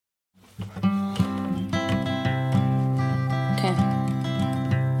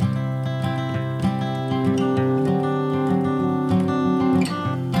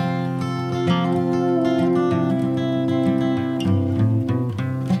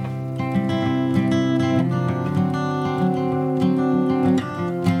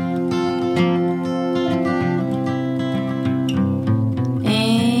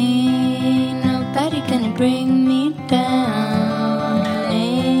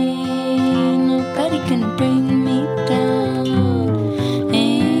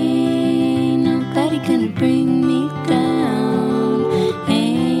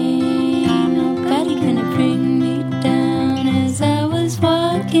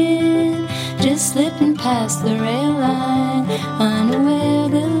just slipping past the rail line, unaware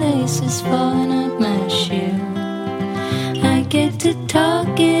the lace is falling up my shoe. I get to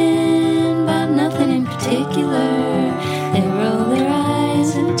talking about nothing in particular. They roll their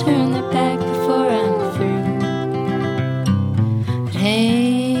eyes and turn their back before I'm through. But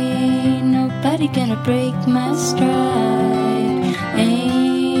hey, nobody gonna break my stride.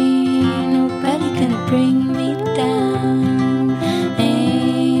 Ain't nobody gonna bring me down.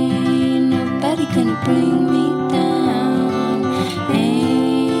 Ain't nobody gonna bring me down.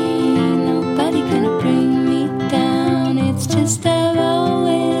 Ain't nobody gonna bring me down. It's just I've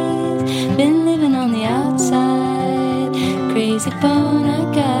always been living on the outside. Crazy bone, I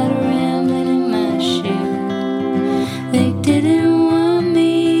got a rambling in my shoe. They didn't want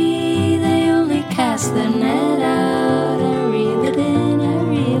me, they only cast their net out. I reel it in, I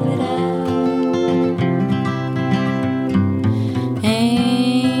reel it out.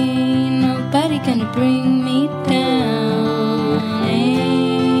 Ain't nobody gonna bring me down.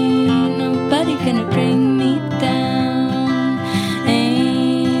 Ain't nobody gonna bring me down.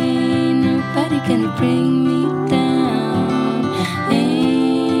 Ain't nobody gonna bring me down.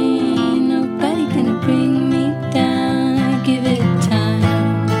 Ain't nobody gonna bring me down. I give it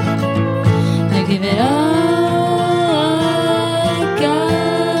time, I give it all I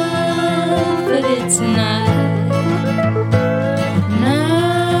got, but it's not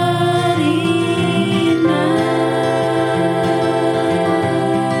nobody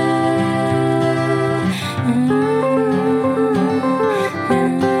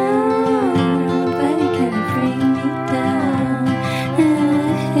gonna bring me down.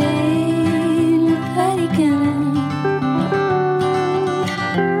 Ain't nobody gonna.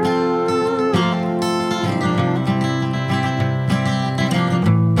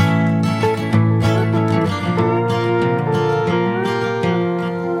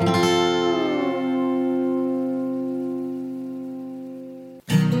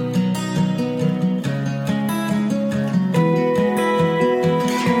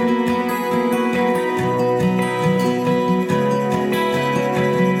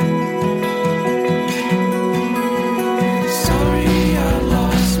 Sorry, I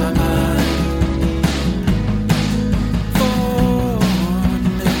lost my mind for a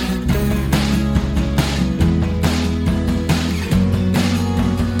minute there.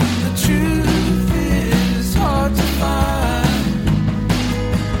 The truth is hard to find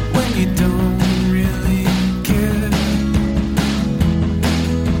when you don't really care.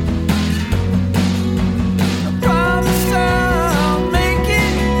 I promise I'll make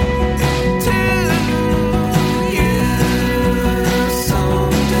it to you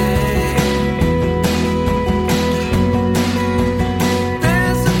someday.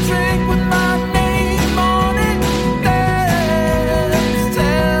 There's a drink with my name on it that's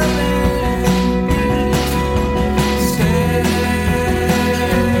telling me to stay.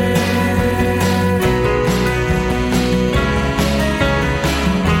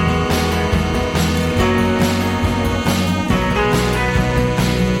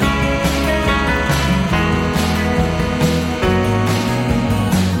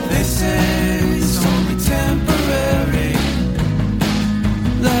 They say it's only temporary,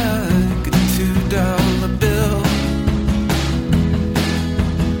 like a $2 bill.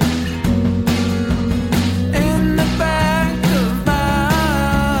 In the back of my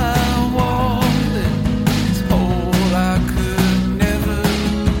wallet, this hole I could never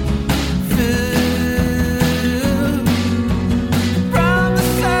fill.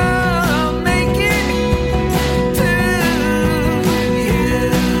 Promise I'll make it to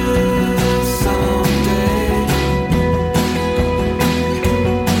you someday.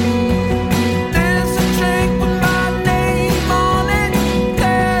 There's a drink with my name on it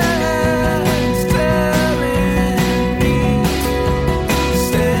that's telling me to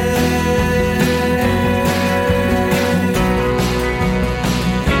stay.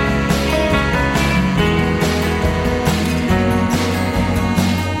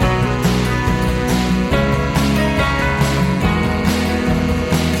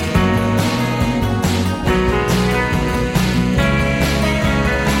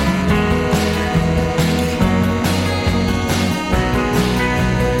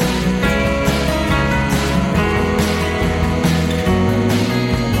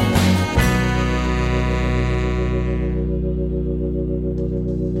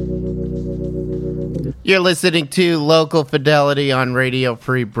 You're listening to Local Fidelity on Radio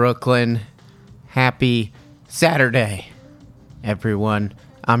Free Brooklyn. Happy Saturday, everyone.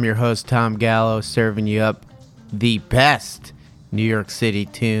 I'm your host, Tom Gallo, serving you up the best New York City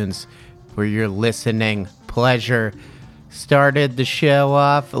tunes for your listening pleasure. started the show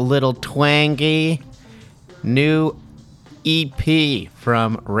off a little twangy. New EP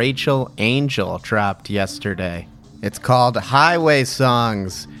from Rachel Angel dropped yesterday. It's called Highway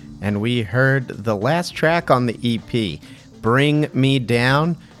Songs, and we heard the last track on the EP, Bring Me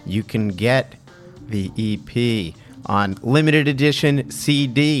Down. You can get the EP on limited edition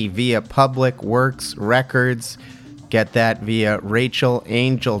CD via Public Works Records. Get that via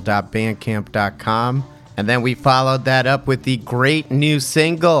rachelangel.bandcamp.com. And then we followed that up with the great new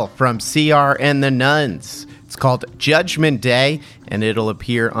single from CR and the Nuns. It's called Judgment Day, and it'll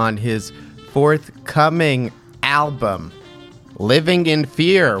appear on his forthcoming album, Living in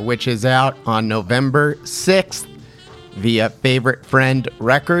Fear, which is out on November 6th via Favorite Friend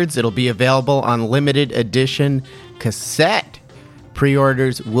Records. It'll be available on limited edition cassette.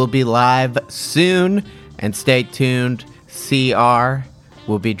 Pre-orders will be live soon, and stay tuned. CR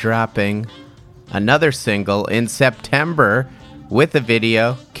will be dropping another single in September with a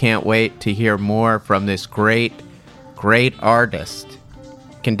video. Can't wait to hear more from this great artist.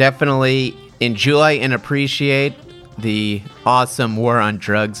 Can definitely enjoy and appreciate the awesome War on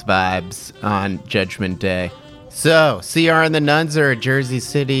Drugs vibes on Judgment Day. So, CR and the Nuns are a Jersey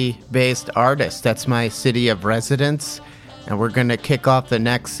City-based artist. That's my city of residence. And we're going to kick off the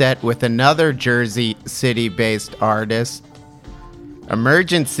next set with another Jersey City-based artist,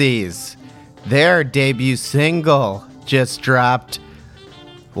 Emergencies. Their debut single just dropped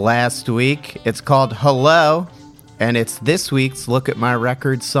last week. It's called Hello, and it's this week's Look at My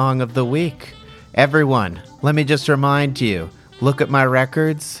Records Song of the Week. Everyone, let me just remind you, Look at My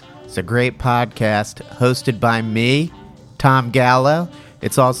Records. It's a great podcast hosted by me, Tom Gallo.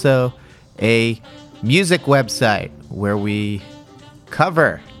 It's also a music website where we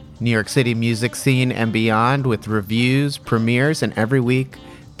cover New York City music scene and beyond with reviews, premieres, and every week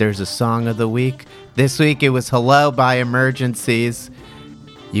there's a song of the week. This week it was Hello by Emergencies.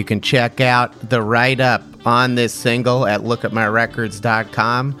 You can check out the write-up on this single at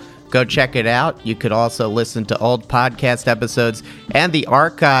lookatmyrecords.com. Go check it out. You could also listen to old podcast episodes and the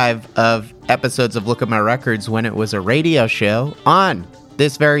archive of episodes of Look at My Records when it was a radio show on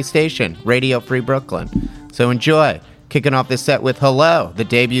this very station, Radio Free Brooklyn. So enjoy. Kicking off this set with Hello, the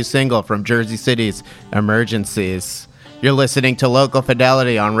debut single from Jersey City's Emergencies. You're listening to Local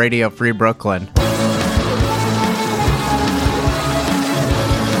Fidelity on Radio Free Brooklyn. Hello.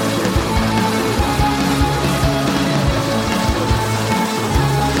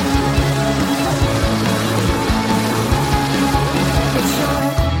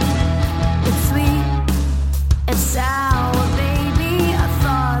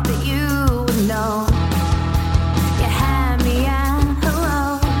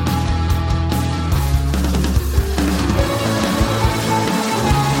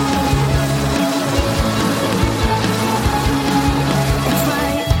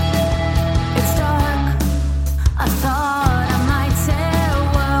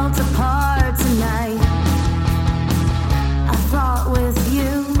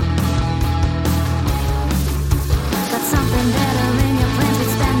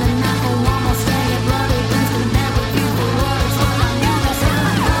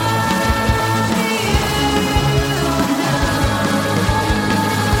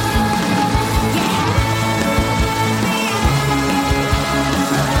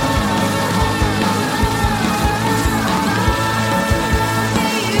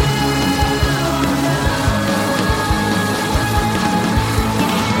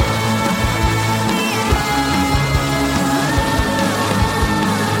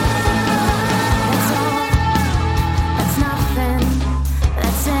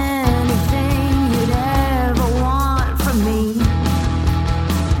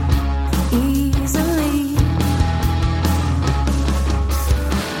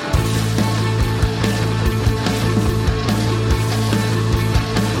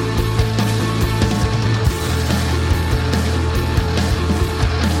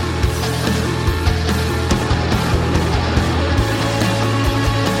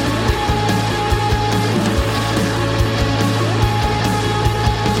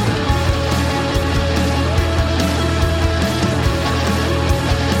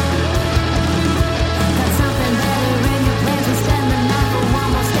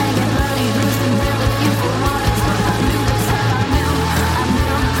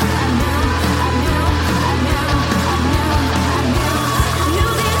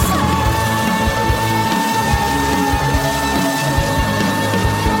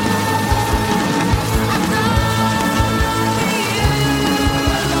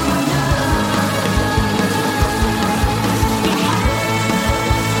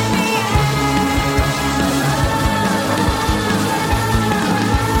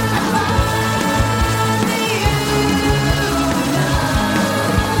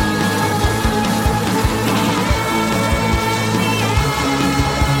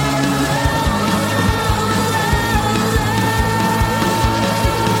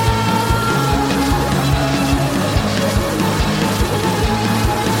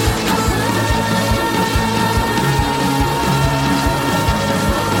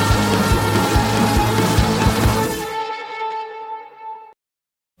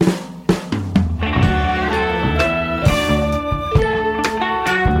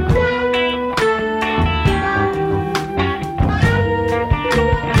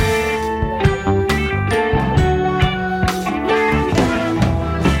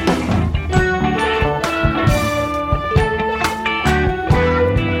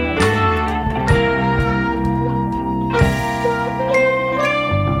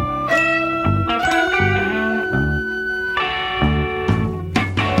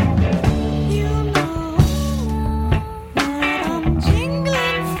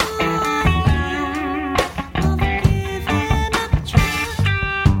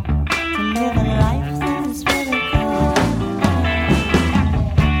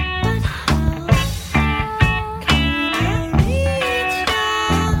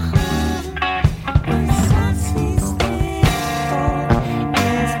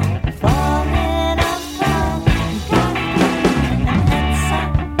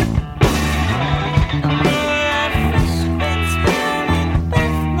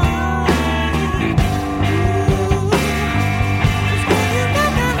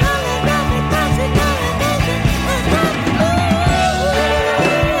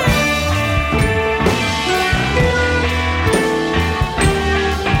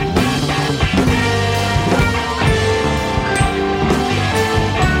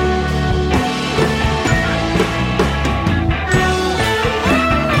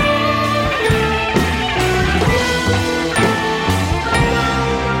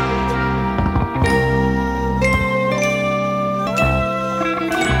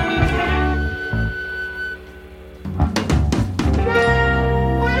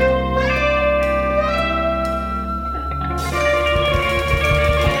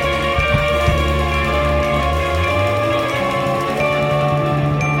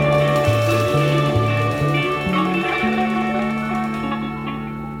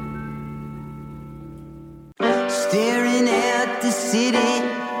 staring at the city,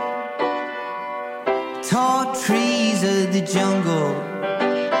 tall trees of the jungle.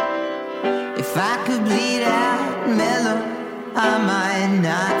 If I could bleed out mellow, I might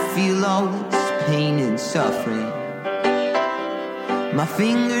not feel all this pain and suffering. My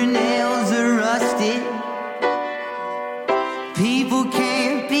fingernails are rusted, people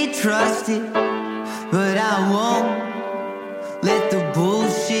can't be trusted, but I won't let the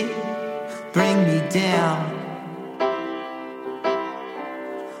bullshit bring me down.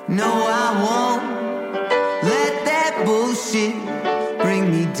 No, I won't let that bullshit bring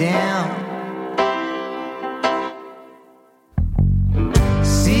me down.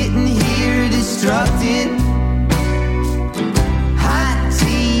 Sitting here destructed, hot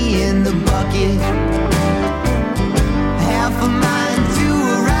tea in the bucket, half a mind to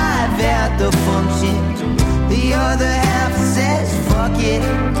arrive at the function, the other half says fuck it.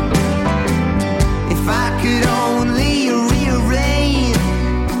 If I could only rearrange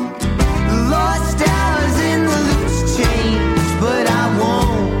the lost hours in the loose change, but I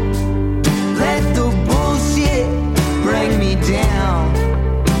won't let the bullshit bring me down.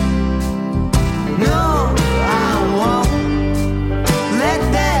 No, I won't let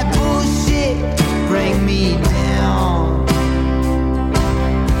that bullshit bring me down.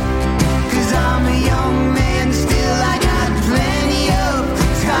 'Cause I'm a young man still, I got plenty of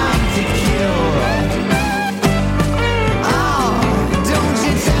time to kill. Oh, don't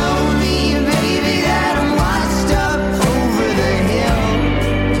you tell me, baby, that I'm washed up over the hill.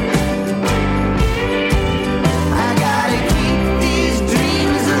 I gotta keep these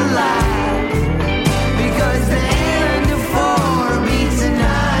dreams alive, because the end of 4 beats a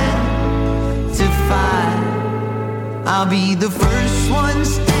 9 to 5. I'll be the first one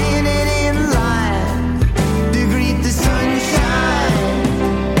standing in line to greet the sunshine.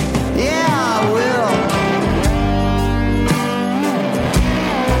 Yeah, I will.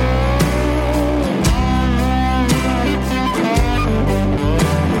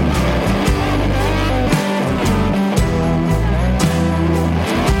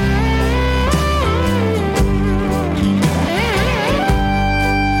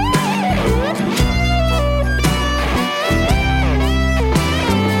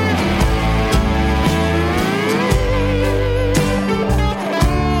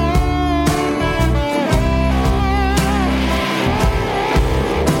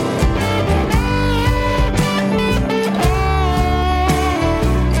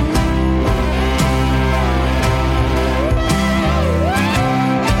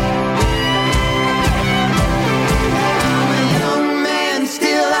 I'm a young man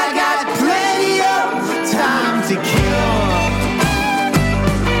still, I got plenty of time to kill.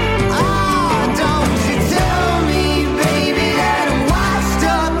 Oh, don't you tell me, baby, that I'm washed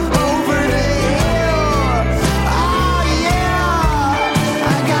up over the hill. Oh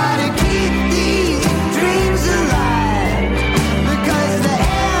yeah, I gotta keep these dreams alive, because the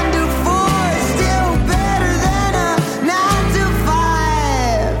end of 4 is still better than a 9 to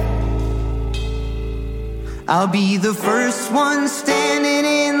 5. I'll be the first one standing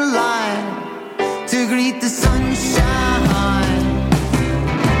in line to greet the sunshine.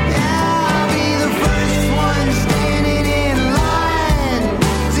 Yeah, I'll be the first one standing in line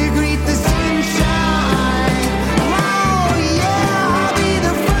to greet the sunshine. Oh yeah, I'll be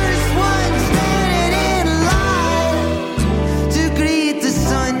the first one standing in line to greet the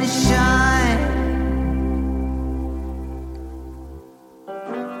sunshine.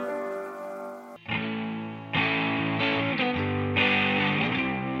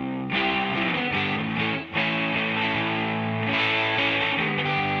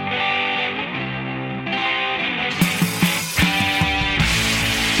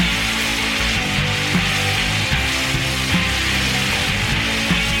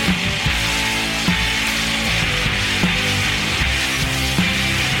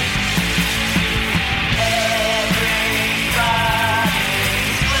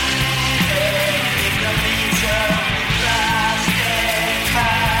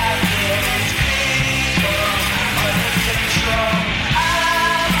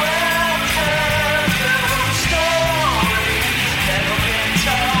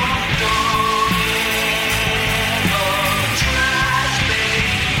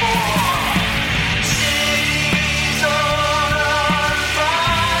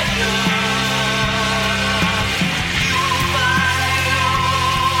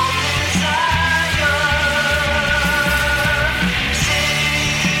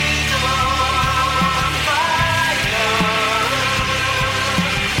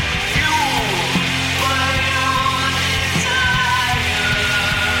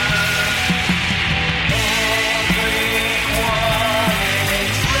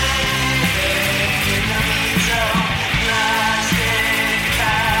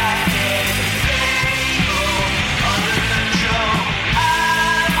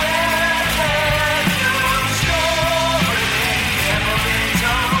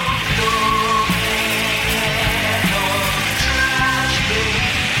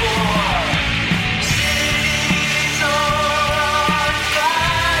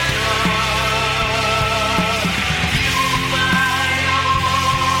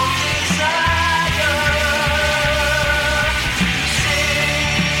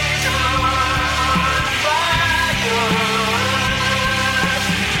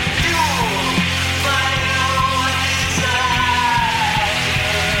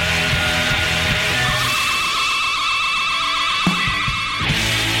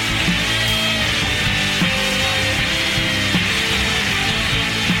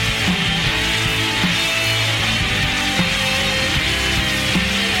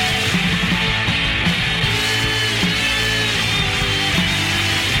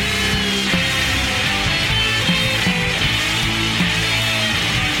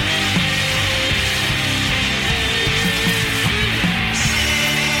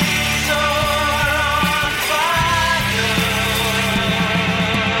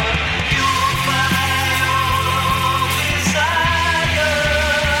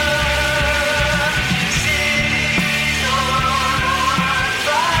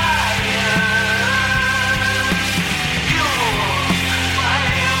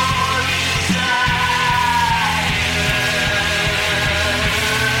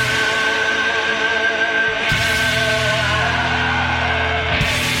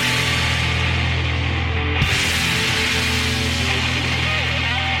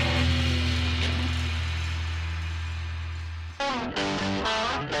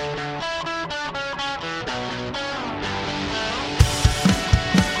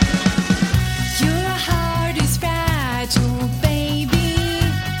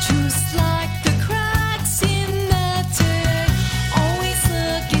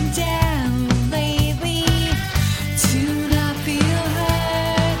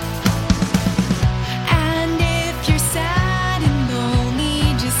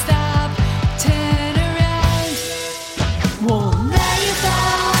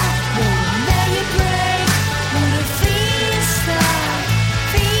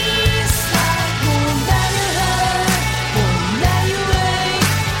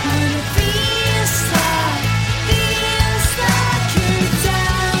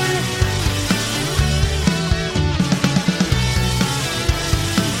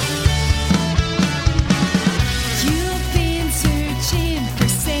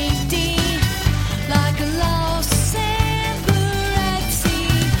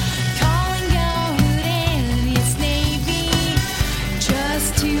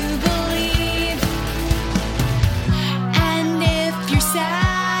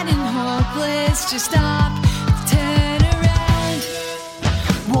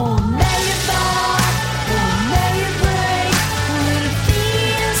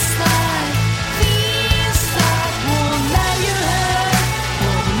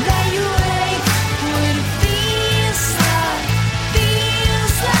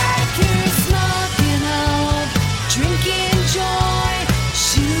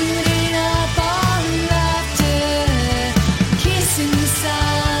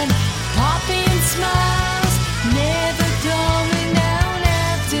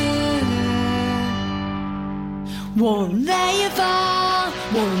 Won't let you fall,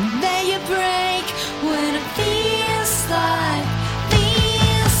 won't let you break. When it feels like,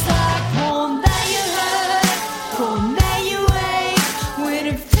 won't let you hurt, won't let you wake. When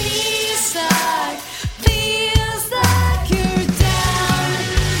it feels like you're down,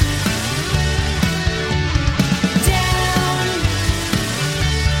 down,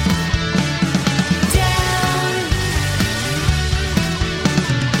 down,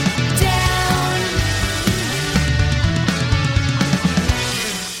 down.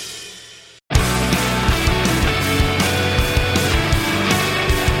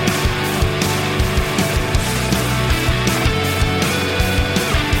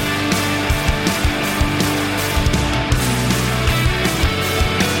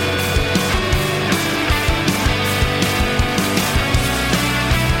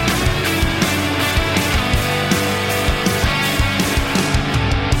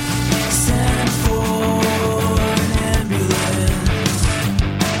 Send for an ambulance.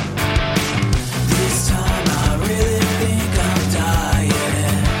 This time I really think I'm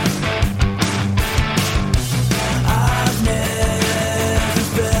dying. I've never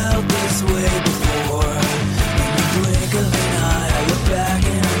felt this way before. In the blink of an eye, I look back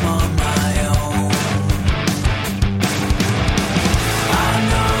and I'm on my own. I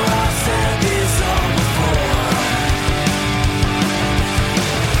know I've said this all before,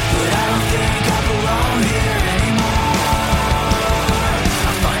 but I don't think I belong here anymore.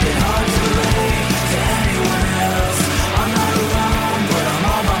 I find it hard to relate to anyone else. I'm not alone, but I'm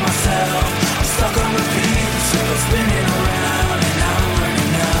all by myself. I'm stuck on repeat, circles spinning around, and I'm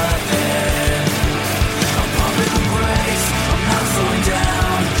learning nothing. I'm pumping the brakes, I'm not slowing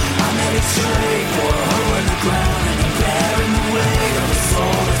down. I'm headed straight for a hole in the ground, and I'm bearing the weight of a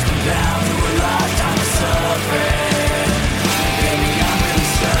soul that's been bound to a lifetime of suffering. Baby, I'm really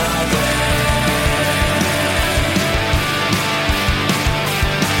struggling.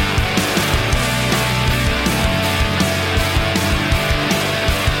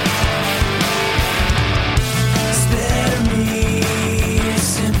 Spare me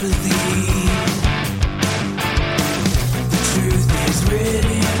sympathy. The truth is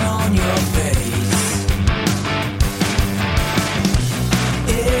written on your face.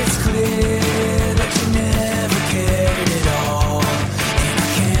 It's clear that you never cared at all, and I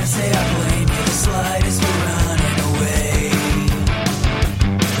can't say I blame you the slightest for running away.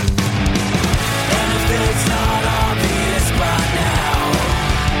 And if it's not obvious by now,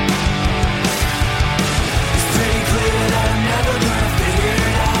 it's pretty clear that I'm never gonna figure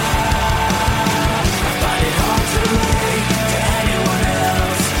it out. I find it hard to relate to anyone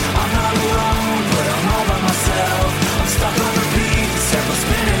else. I'm not alone, but I'm all by myself. I'm stuck on repeat, circles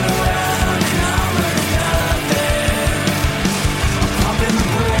spinning around, and I'm learning nothing. I'm pumping the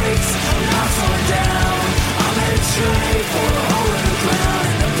brakes, I'm not slowing down. I'm headed straight for a hole in the ground,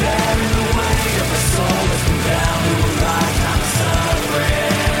 and I'm bearing the weight of a soul that's been bound to a lifetime of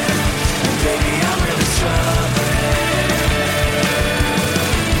suffering. And baby, I'm really struggling.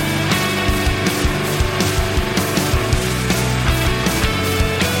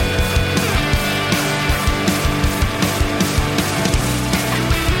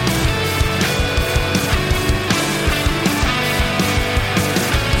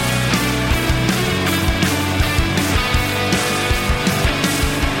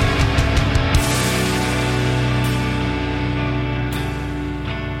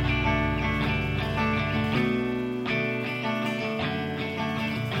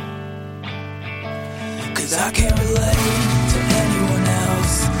 Cause I can't relate to anyone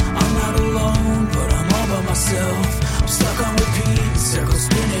else. I'm not alone, but I'm all by myself. I'm stuck on repeat, circles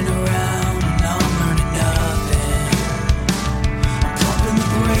spinning around, and I'm learning nothing. I'm pumping the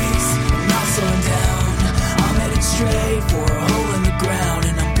brakes, I'm not slowing down. I'm headed straight for a hole in the ground,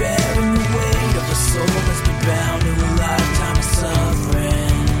 and I'm bearing the weight of a soul that's been bound to a lifetime of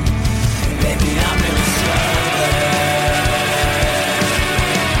suffering. And baby, I'm really struggling.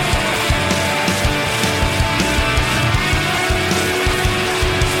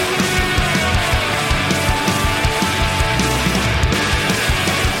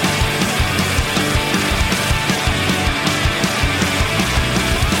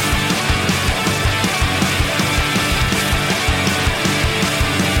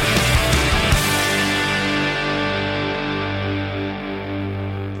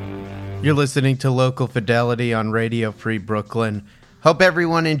 You're listening to Local Fidelity on Radio Free Brooklyn. Hope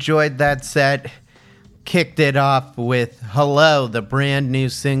everyone enjoyed that set. Kicked it off with Hello, the brand new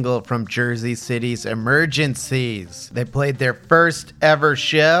single from Jersey City's Emergencies. They played their first ever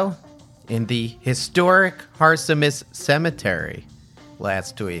show in the historic Harsimus Cemetery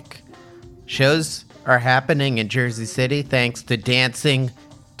last week. shows are happening in Jersey City thanks to Dancing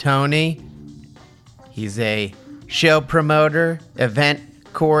Tony. He's a show promoter, event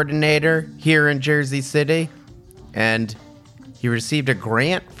coordinator here in Jersey City, and he received a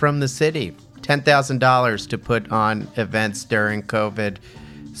grant from the city, $10,000 to put on events during COVID,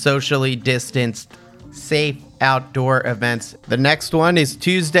 socially distanced, safe outdoor events. The next one is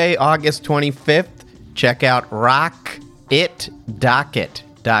Tuesday, August 25th. Check out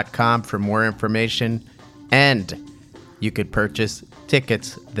rockitdocket.com for more information, and you could purchase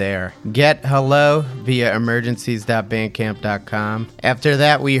tickets there. Get Hello via emergencies.bandcamp.com. After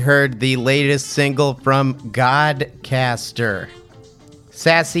that, we heard the latest single from Godcaster,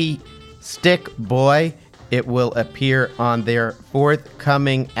 Sassy Stick Boy. It will appear on their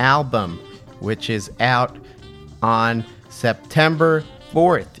forthcoming album, which is out on September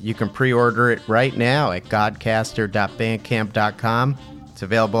 4th. You can pre-order it right now at godcaster.bandcamp.com. It's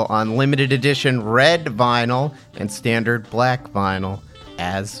available on limited edition red vinyl and standard black vinyl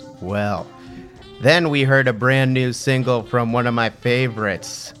as well. Then we heard a brand new single from one of my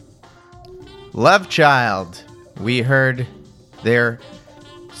favorites, Love Child. We heard their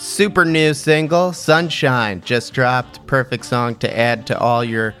super new single, Sunshine, just dropped. Perfect song to add to all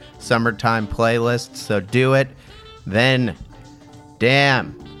your summertime playlists, so do it. Then,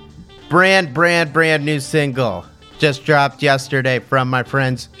 damn, brand new single just dropped yesterday from my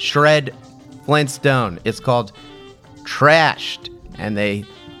friends Shred Flintstone. It's called Trashed, and they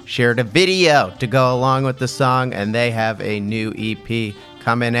shared a video to go along with the song, and they have a new EP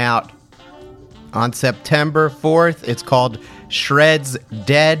coming out on September 4th. It's called Shred's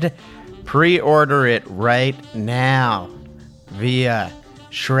Dead. Pre-order it right now via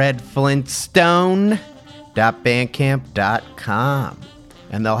shredflintstone.bandcamp.com.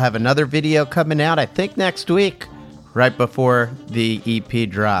 And they'll have another video coming out, I think, next week, right before the EP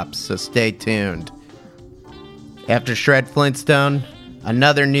drops, so stay tuned. After Shred Flintstone,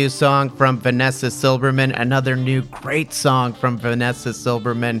 another new song from Vanessa Silberman, another new great song from Vanessa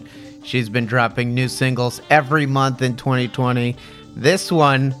Silberman. She's been dropping new singles every month in 2020. This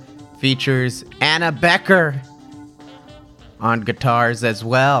one features Anna Becker on guitars as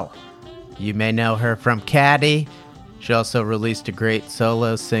well. You may know her from Caddy. She also released a great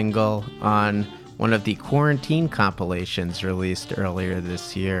solo single on one of the Quarantine compilations released earlier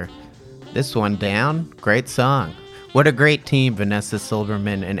this year. This one, Down, great song. What a great team, Vanessa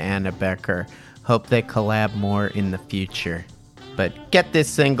Silberman and Anna Becker. Hope they collab more in the future. But get this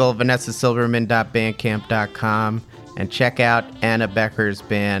single, vanessasilberman.bandcamp.com, and check out Anna Becker's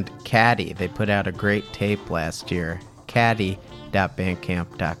band, Caddy. They put out a great tape last year,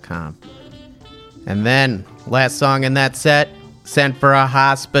 caddy.bandcamp.com. And then, last song in that set, Sent for a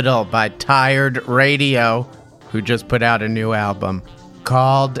Hospital by Tired Radio, who just put out a new album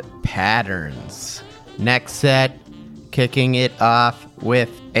called Patterns. Next set, kicking it off with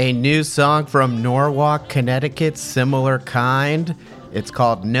a new song from Norwalk, Connecticut, Similar Kind. It's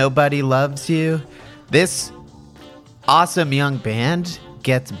called Nobody Loves You. This awesome young band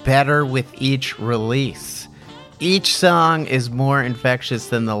gets better with each release. Each song is more infectious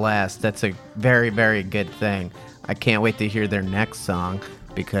than the last. That's a very, very good thing. I can't wait to hear their next song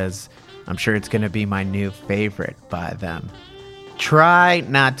because I'm sure it's going to be my new favorite by them. Try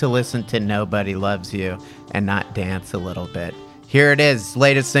not to listen to Nobody Loves You and not dance a little bit. Here it is,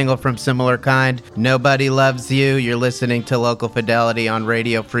 latest single from Similar Kind, Nobody Loves You. You're listening to Local Fidelity on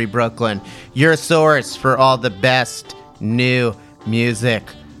Radio Free Brooklyn, your source for all the best new music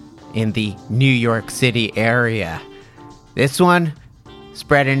in the New York City area. This one,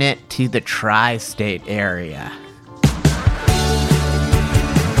 spreading it to the tri-state area.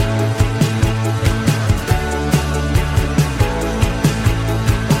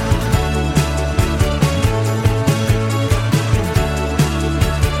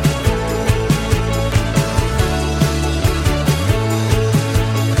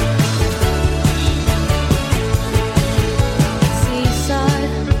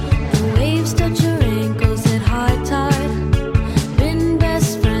 Been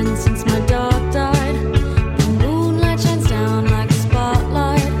best friends since my dog died. Been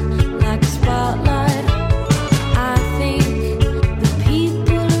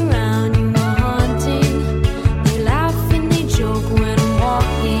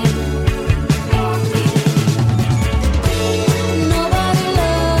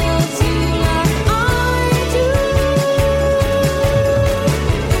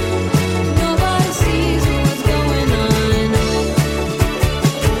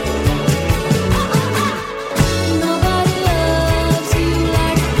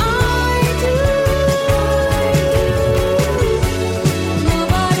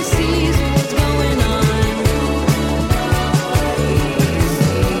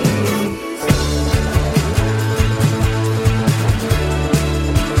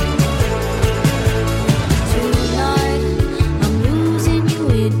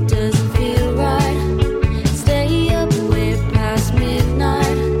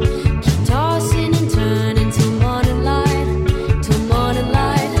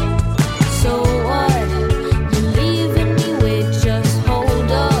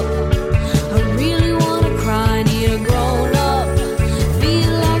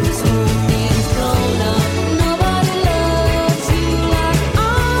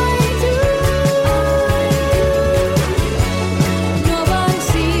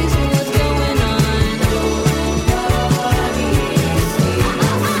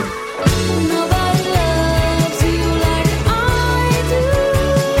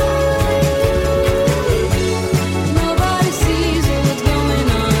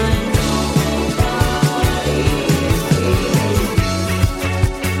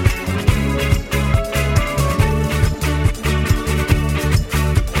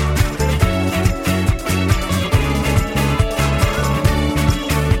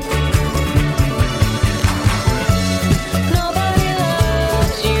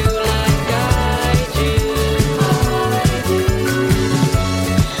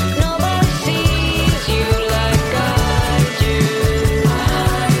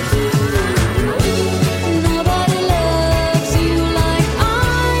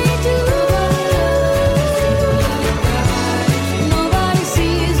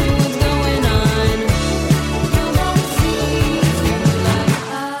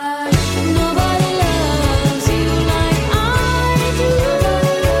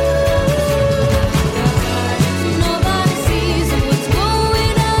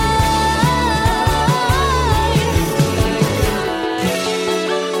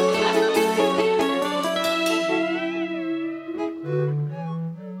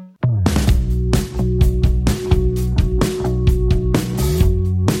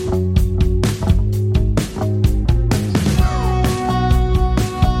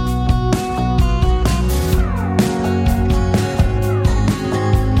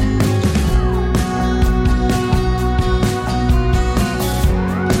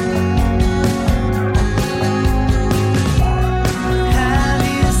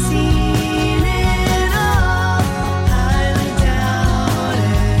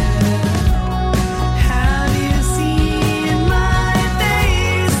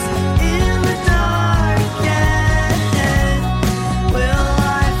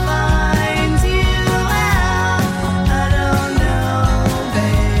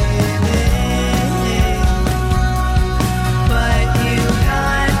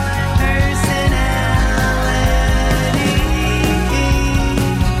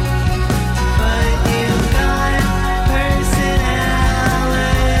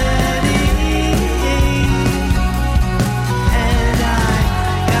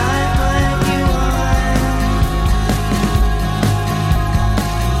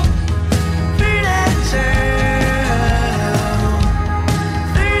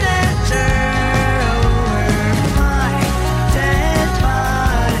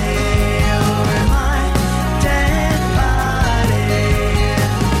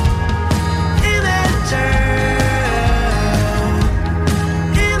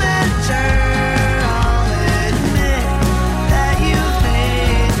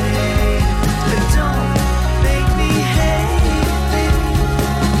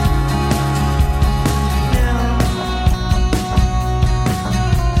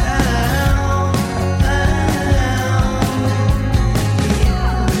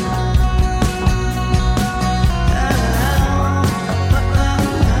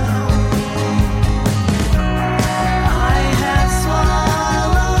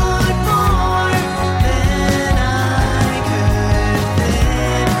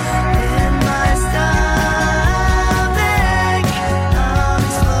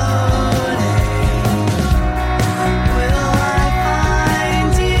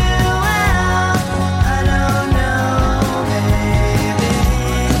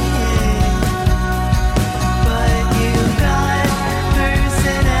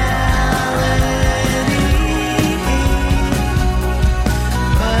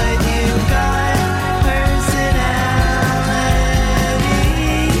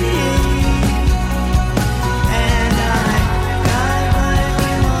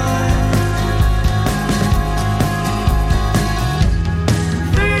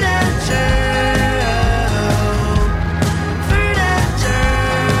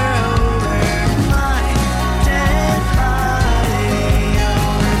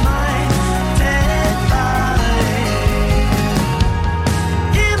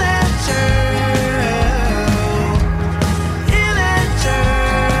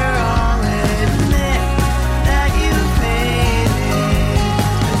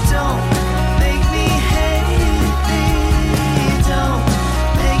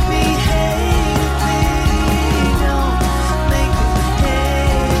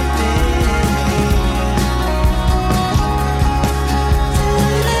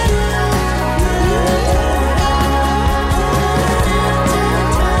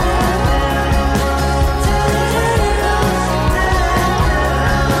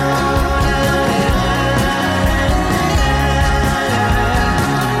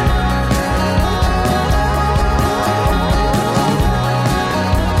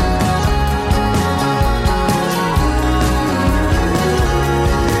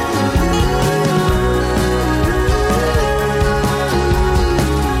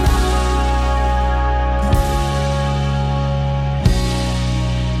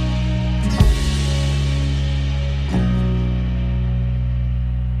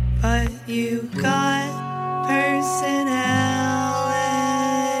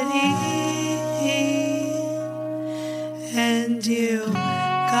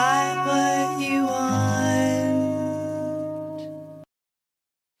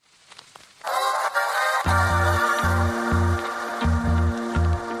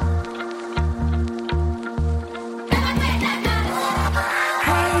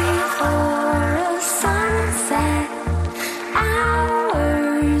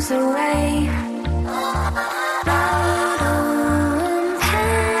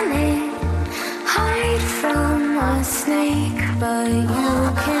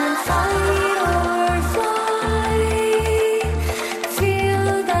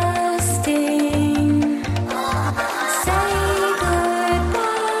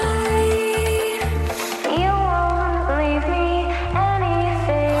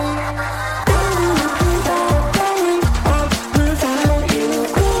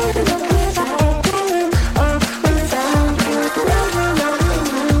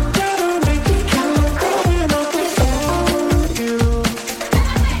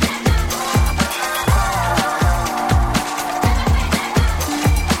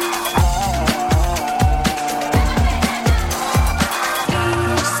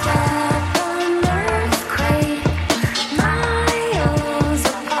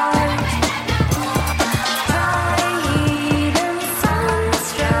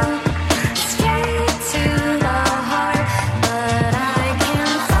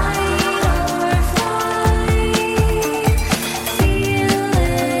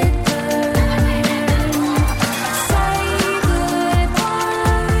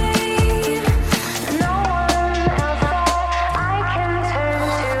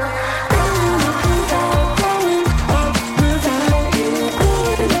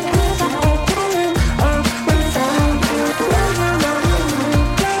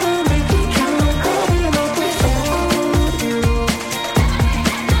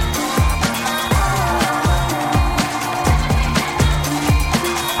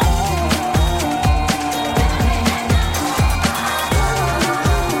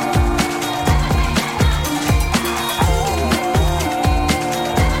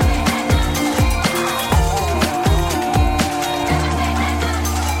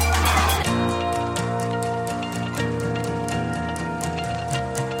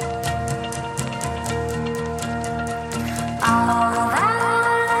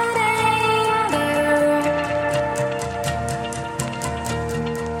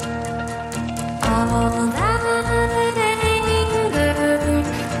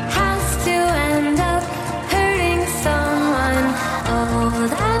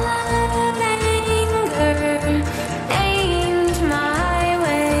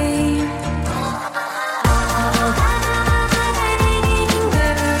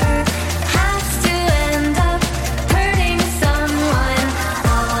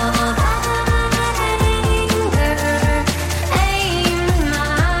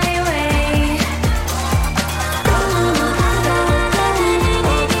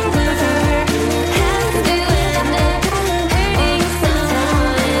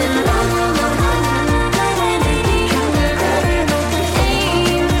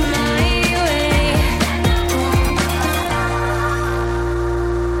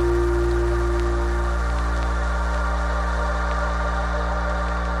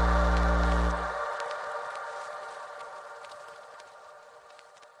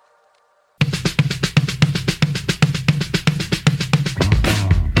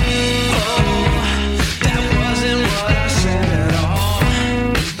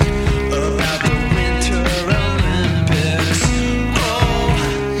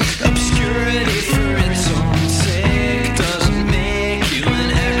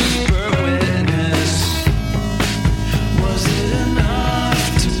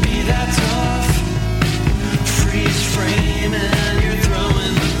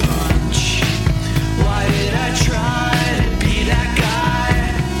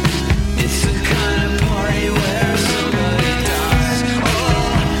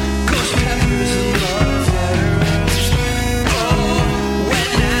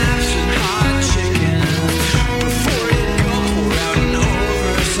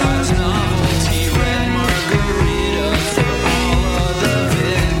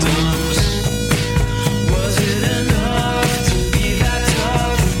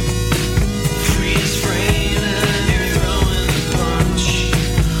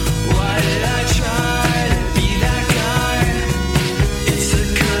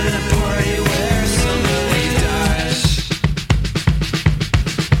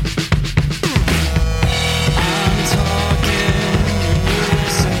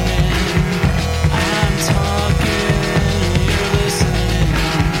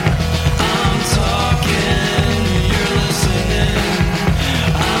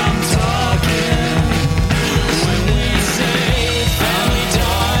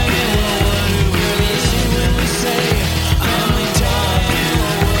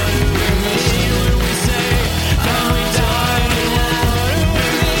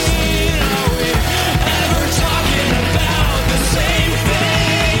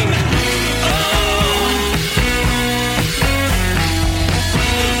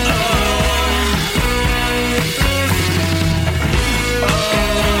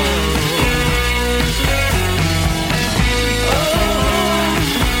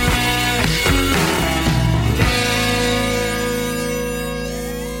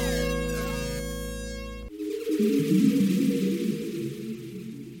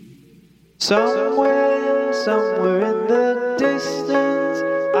Somewhere in the distance,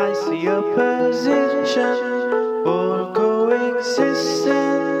 I see a position for coexistence.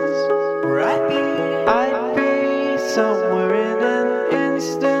 I'd be somewhere in an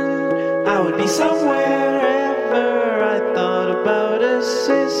instant. I would be somewhere ever I thought about a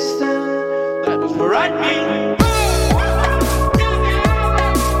system. That was where I'd be.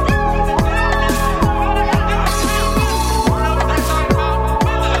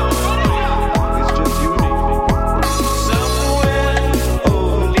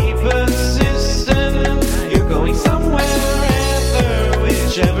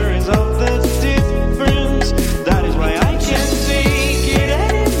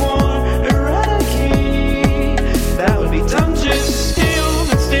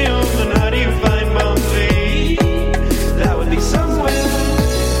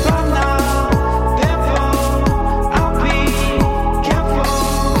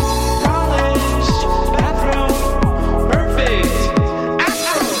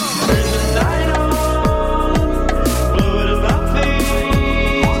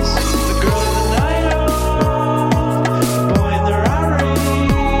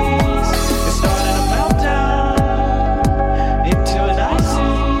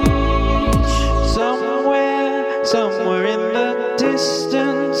 Somewhere in the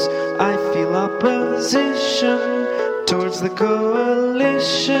distance, I feel opposition towards the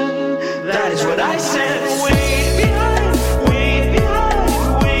coalition. That is what I sense. Wait behind, wait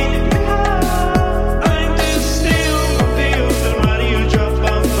behind, wait behind. I'm just still the field and radio drop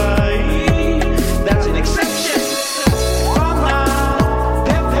on by. That's an exception. From now,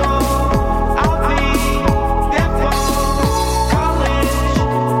 therefore, I'll be therefore college,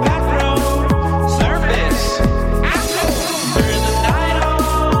 back row, service.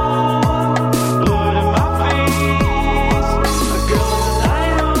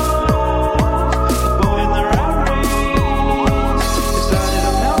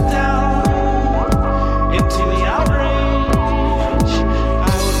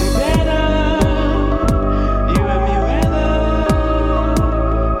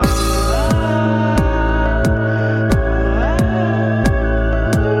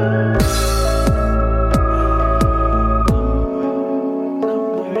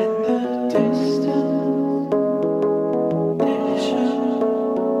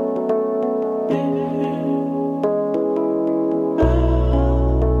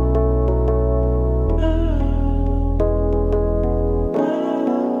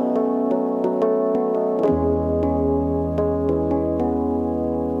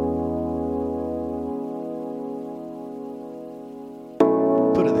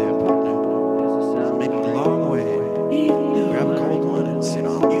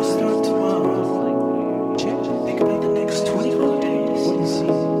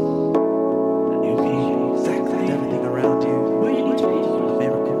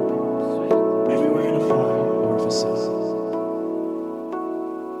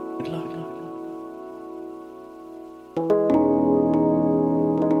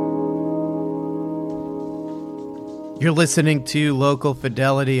 You're listening to Local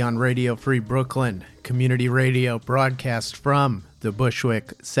Fidelity on Radio Free Brooklyn, community radio broadcast from the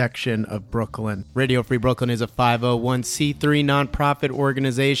Bushwick section of Brooklyn. Radio Free Brooklyn is a 501c3 nonprofit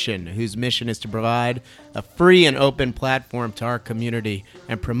organization whose mission is to provide a free and open platform to our community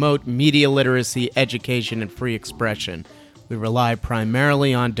and promote media literacy, education, and free expression. We rely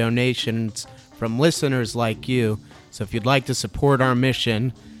primarily on donations from listeners like you, so if you'd like to support our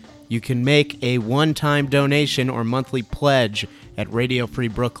mission, you can make a one-time donation or monthly pledge at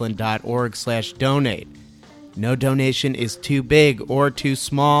radiofreebrooklyn.org/donate. No donation is too big or too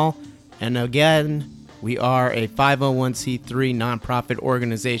small. And again, we are a 501c3 nonprofit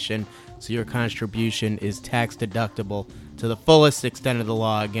organization, so your contribution is tax deductible to the fullest extent of the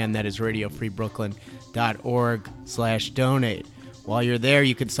law. Again, that is radiofreebrooklyn.org/donate. While you're there,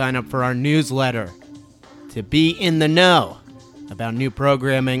 you can sign up for our newsletter to be in the know about new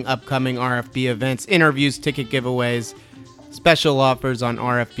programming, upcoming RFB events, interviews, ticket giveaways, special offers on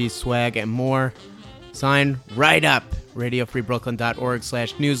RFB swag, and more. Sign right up,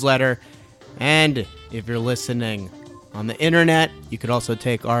 radiofreebrooklyn.org/newsletter. And if you're listening on the internet, you could also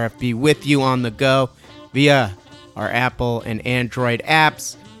take RFB with you on the go via our Apple and Android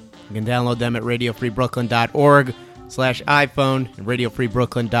apps. You can download them at radiofreebrooklyn.org/iPhone and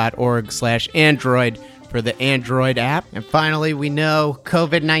radiofreebrooklyn.org/Android for the Android app. And finally, we know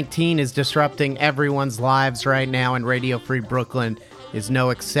COVID-19 is disrupting everyone's lives right now, and Radio Free Brooklyn is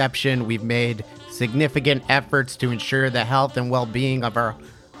no exception. We've made significant efforts to ensure the health and well-being of our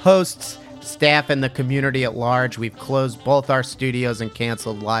hosts, staff and the community at large. We've closed both our studios and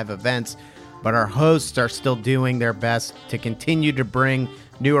canceled live events, but our hosts are still doing their best to continue to bring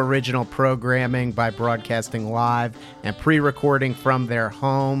new original programming by broadcasting live and pre-recording from their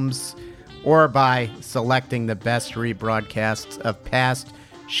homes, or by selecting the best rebroadcasts of past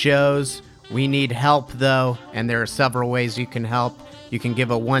shows. We need help, though, and there are several ways you can help. You can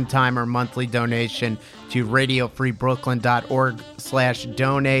give a one-time or monthly donation to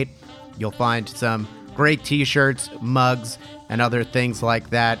radiofreebrooklyn.org/donate. You'll find some great t-shirts, mugs, and other things like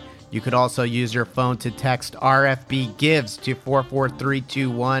that. You could also use your phone to text RFB Gives to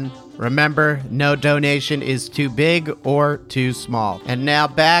 44321. Remember, no donation is too big or too small. And now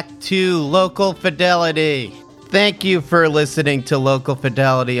back to Local Fidelity. Thank you for listening to Local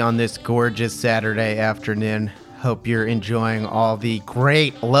Fidelity on this gorgeous Saturday afternoon. Hope you're enjoying all the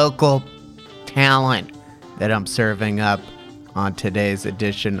great local talent that I'm serving up on today's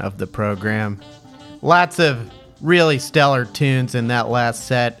edition of the program. Lots of really stellar tunes in that last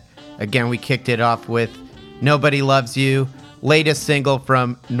set. Again, we kicked it off with Nobody Loves You, latest single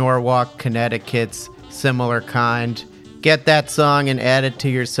from Norwalk, Connecticut's Similar Kind. Get that song and add it to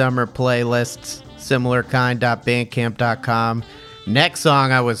your summer playlists, similarkind.bandcamp.com. Next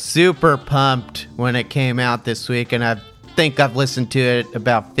song, I was super pumped when it came out this week, and I think I've listened to it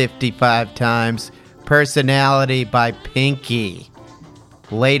about 55 times. Personality by Pinky.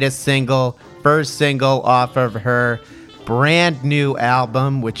 Latest single, first single off of her brand new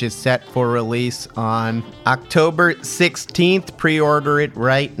album, which is set for release on October 16th. Pre-order it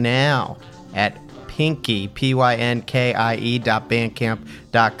right now at Pinky,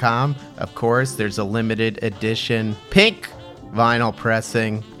 PYNKIE.bandcamp.com. Of course, there's a limited edition pink vinyl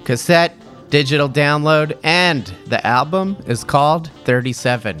pressing, cassette, digital download, and the album is called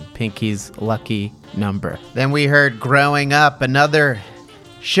 37, Pinky's lucky number. Then we heard Growing Up, another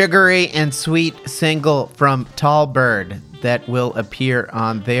sugary and sweet single from Tallbird that will appear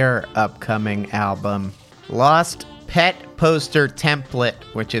on their upcoming album. Lost Pet Poster Template,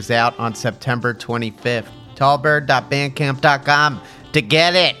 which is out on September 25th. Tallbird.bandcamp.com to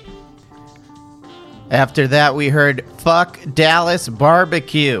get it. After that, we heard Fuck Dallas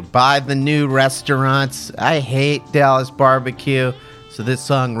Barbecue by The New Restaurants. I hate Dallas Barbecue, so this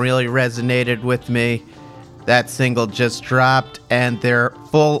song really resonated with me. That single just dropped, and their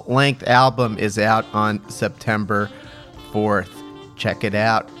full-length album is out on September 4th. Check it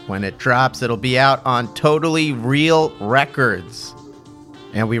out. When it drops, it'll be out on Totally Real Records.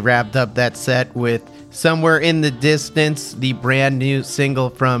 And we wrapped up that set with Somewhere in the Distance, the brand new single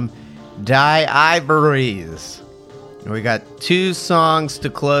from Die Ivories. We got two songs to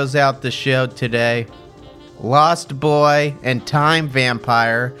close out the show today. Lost Boy and Time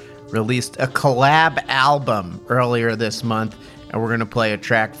Vampire released a collab album earlier this month, and we're going to play a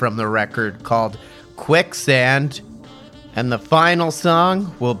track from the record called Quicksand. And the final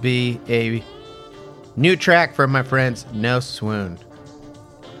song will be a new track from my friends No Swoon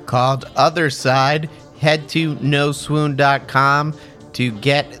called Other Side. Head to noswoon.com to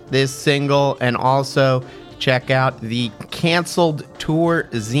get this single, and also check out the canceled tour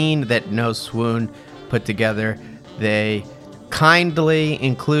zine that No Swoon put together. They kindly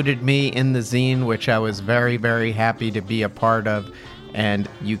included me in the zine, which I was very, very happy to be a part of. And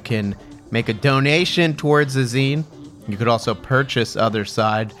you can make a donation towards the zine. You could also purchase Other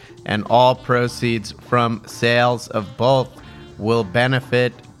Side, and all proceeds from sales of both will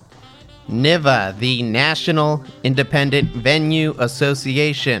benefit NIVA, the National Independent Venue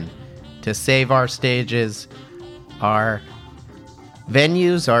Association, to save our stages. Our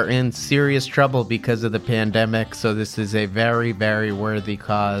venues are in serious trouble because of the pandemic, so this is a very, very worthy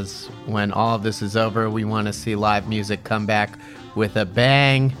cause. When all of this is over, we want to see live music come back with a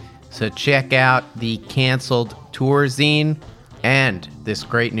bang. So check out the canceled tour zine and this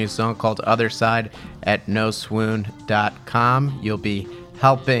great new song called Other Side at noswoon.com. You'll be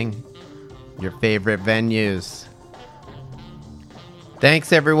helping your favorite venues.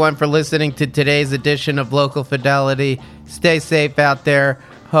 Thanks everyone for listening to today's edition of Local Fidelity. Stay safe out there.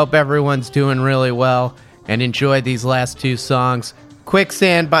 Hope everyone's doing really well, and enjoy these last two songs.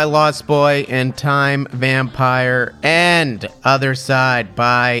 Quicksand by Lost Boy and Time Vampire, and Other Side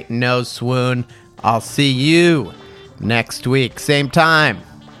by No Swoon. I'll see you next week. Same time,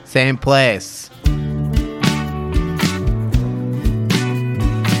 same place.